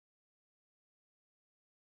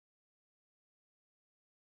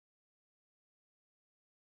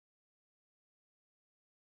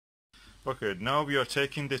Okay, now we are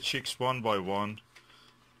taking the chicks one by one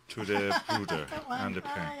to the brooder and the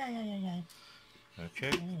pen.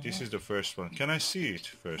 Okay, this is the first one. Can I see it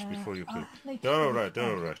first before you put it? They're alright,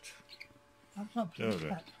 they're alright. I've not put it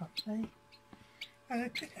back properly.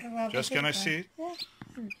 Just can I see it? Yeah,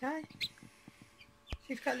 okay.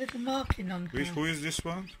 She's got a little marking on her. Who is this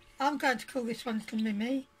one? I'm going to call this one Little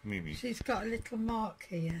Mimi. Mimi. She's got a little mark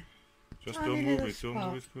here. Just don't move it, don't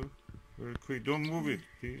move it. Very quick, don't move it,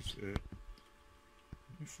 please. Let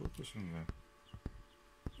me focus on that.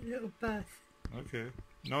 A little birth. Okay,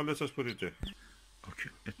 now let us put it there. Okay,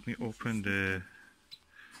 let me open the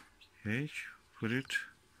cage, put it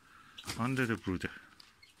under the brooder.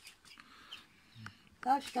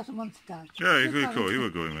 No, she doesn't want to go. Yeah, you will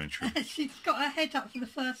go eventually. She's got her head up for the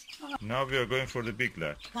first time. Now we are going for the big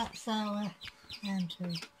lad. That's our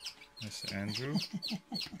Andrew. That's Andrew.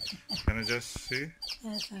 Can I just see?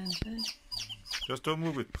 That's Andrew. Just don't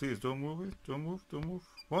move it, please. Don't move it. Don't move. Don't move.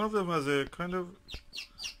 One of them has a kind of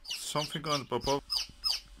something on above,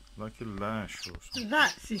 like a lash or something.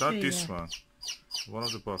 That's not this one. One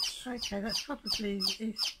of the buffs. Okay, that's probably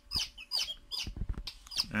it.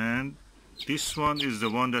 And this one is the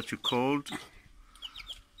one that you called. I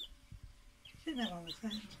think that one was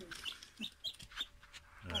Andrew.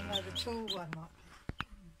 Oh no, the tall one might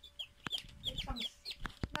be. It comes.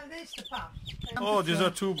 No, there's the buff. Oh, these are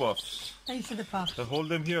two buffs. These are the buffs. So hold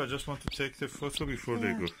them here. I just want to take the photo before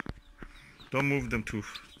they go. Don't move them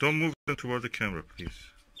Don't move them toward the camera,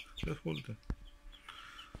 please. Just hold them.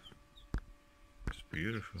 It's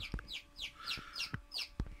beautiful.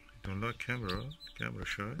 You don't like camera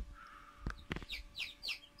shy.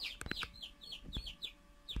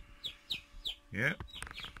 Yeah,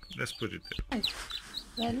 let's put it there.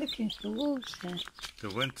 They're looking for water. They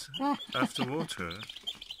went after water.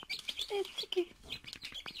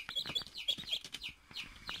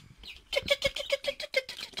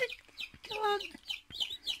 Come on.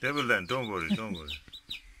 They will land, don't worry, don't worry.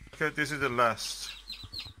 Okay, this is the last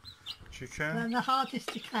chicken. And the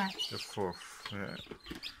hardest to catch. The fourth, yeah.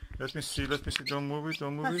 Let me see, don't move it,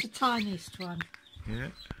 don't move it. That's the tiniest one. Yeah.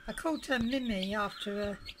 I called her Mimi after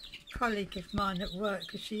a colleague of mine at work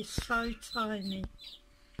because she's so tiny.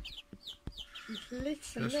 She's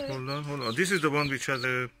little. Just hold on. This is the one which has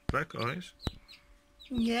the black eyes.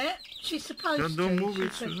 Yeah, she's supposed to. Don't move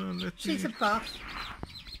it, Susan. She's a buff.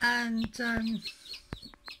 And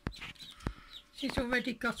she's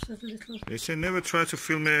already got a little... They say never try to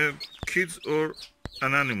film a kids or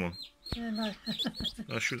an animal. Yeah, no.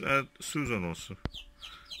 I should add Susan also.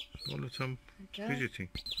 All the time fidgeting.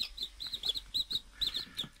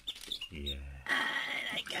 Yeah.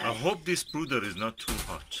 I hope this brooder is not too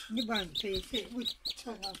hot. It won't be if it would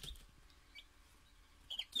turn on.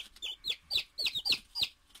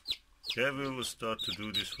 Yeah, we will start to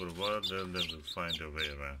do this for a while, then we'll find a way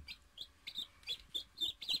around.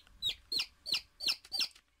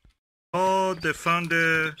 Oh, they found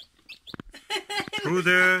the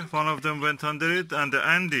brooder. One of them went under it, and the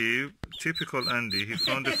Andy, typical Andy, he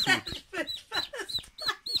found the food.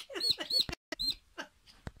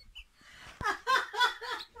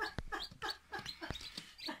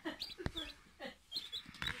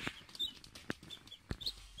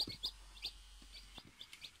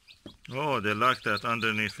 Oh, they like that.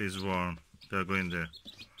 Underneath is warm. They're going there.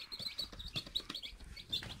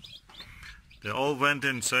 They all went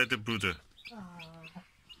inside the brooder. Oh,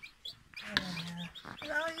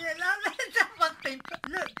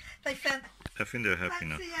 look, they found... I think they're happy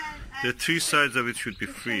now. The three sides of it should be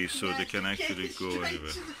free, so they can actually go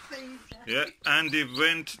anywhere. Yeah, Andy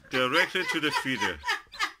went directly to the feeder.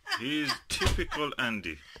 He is typical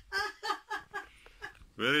Andy.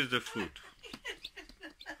 Where is the food?